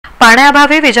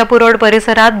पाण्याअभावी विजापूर रोड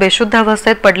परिसरात बेशुद्ध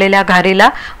अवस्थेत पडलेल्या घारीला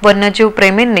वन्यजीव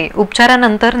प्रेमींनी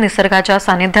उपचारानंतर निसर्गाच्या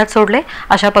सानिध्यात सोडले।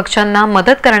 अशा पक्ष्यांना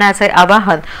मदत करण्याचे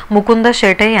आवाहन मुकुंद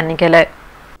शेटे यांनी केलंय।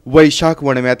 वैशाख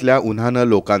वणव्यातल्या उन्हानं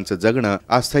लोकांचं जगणं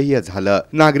असह्य झालं।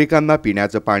 नागरिकांना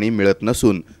पिण्याचं पाणी मिळत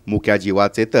नसून मुक्या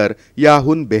जीवाचे तर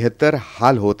याहून बेहतर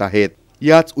हाल होत आहेत।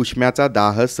 याच उष्म्याचा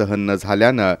दाह सहन न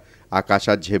झाल्यानं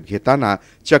आकाशात झेप घेताना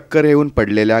चक्कर येऊन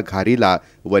पडलेल्या घारीला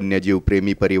वन्यजीव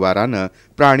प्रेमी परिवारानं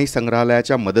प्राणी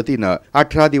संग्रहालयाच्या मदतीनं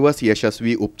 18 दिवस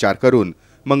यशस्वी उपचार करून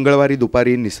मंगळवारी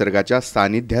दुपारी निसर्गाच्या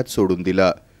सानिध्यात सोडून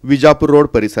दिलं। विजापूर रोड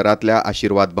परिसरातल्या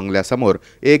आशीर्वाद बंगल्यासमोर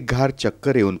एक घार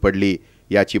चक्कर येऊन पडली।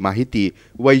 याची माहिती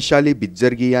वैशाली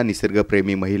बिज्जरगी या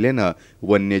निसर्गप्रेमी महिलेनं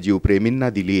वन्यजीव प्रेमींना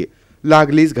दिली।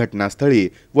 लागलीच घटनास्थळी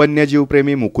वन्यजीव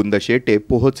प्रेमी मुकुंद शेटे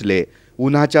पोहोचले।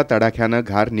 उन्हाच्या तडाख्यानं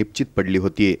घार निपचित पडली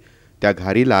होती। त्या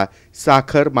घारीला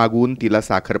साखर मागवून तिला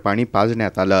साखर पाणी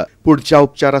पाजण्यात आलं। पुढच्या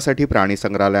उपचारासाठी प्राणी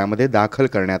संग्रहालयामध्ये दाखल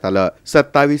करण्यात आलं।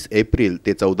 27 एप्रिल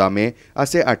ते 14 मे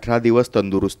असे 18 दिवस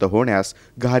तंदुरुस्त होण्यास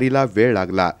घारीला वेळ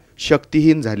लागला।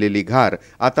 शक्तिहीन झालेली घार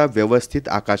आता व्यवस्थित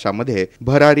आकाशामध्ये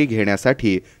भरारी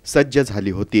घेण्यासाठी सज्ज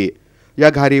झाली होती। या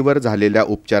घारीवर झालेल्या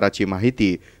उपचाराची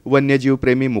माहिती वन्यजीव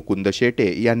प्रेमी मुकुंद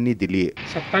शेटे यांनी दिली।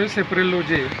 27 एप्रिल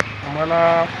रोजी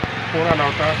आम्हाला फोन आला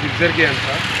होता बिज्जरगी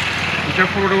यांचा।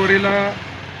 विजापूर रोडवरील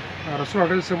रसूल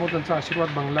हॉटेलसमोर त्यांचा आशीर्वाद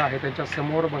बंगला आहे, त्यांच्या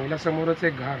समोर बंगल्यासमोरच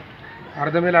एक घार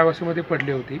अर्धमेल अवस्थेमध्ये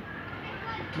पडली होती।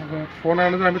 मग फोन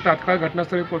आल्यानंतर आम्ही तात्काळ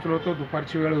घटनास्थळी पोहोचलो होतो।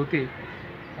 दुपारची वेळ होती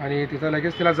आणि तिथं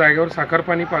लगेच तिला जागेवर साखर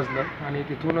पाणी पाजलं आणि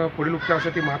तिथून पुढील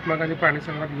उपचारासाठी महात्मा गांधी प्राणी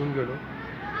संग्रहालयात घेऊन गेलो।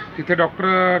 तिथे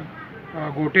डॉक्टर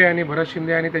गोटे आणि भरत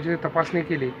शिंदे यांनी त्याची तपासणी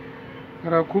केली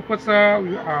तर खूपच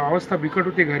अवस्था बिकट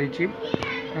होती घारीची।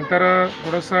 नंतर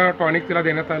थोडंसं टॉनिक तिला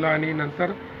देण्यात आलं आणि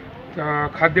नंतर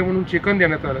खाद्य म्हणून चिकन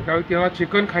देण्यात आलं। त्यावेळी तेव्हा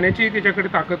चिकन खाण्याची त्याच्याकडे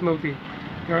ताकद नव्हती,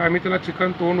 त्यावेळी आम्ही त्याला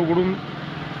चिकन तोंड उघडून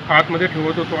आतमध्ये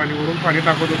ठेवत होतो आणि वरून पाणी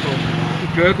टाकत होतो। ती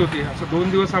गिळत होती। असं 2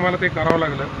 दिवस आम्हाला ते करावं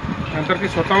लागलं। नंतर ती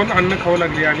स्वतःहून अन्न खाऊ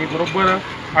लागली आणि बरोबर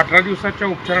 18 दिवसाच्या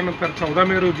उपचारानंतर 14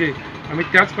 मे रोजी आम्ही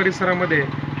त्याच परिसरामध्ये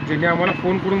ज्यांनी आम्हाला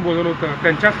फोन करून बोलवलं होतं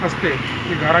त्यांच्याच हस्ते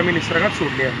ती घार आम्ही निसर्गात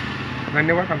सोडली आहे।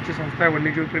 धन्यवाद। आमची संस्था आहे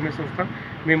वन्यजीव प्रेमी संस्था।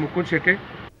 मी मुकुंद शेटे।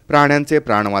 प्राण्यांचे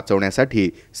प्राण वाचवण्यासाठी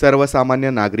सर्वसामान्य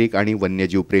नागरिक आणि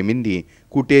वन्यजीव प्रेमींनी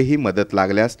कुठेही मदत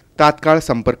लागल्यास तात्काळ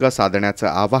संपर्क साधण्याचं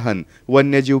आवाहन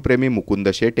वन्यजीव प्रेमी मुकुंद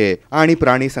शेटे आणि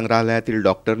प्राणी संग्रहालयातील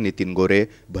डॉक्टर नितीन गोरे,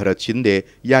 भरत शिंदे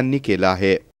यांनी केलं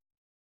आहे।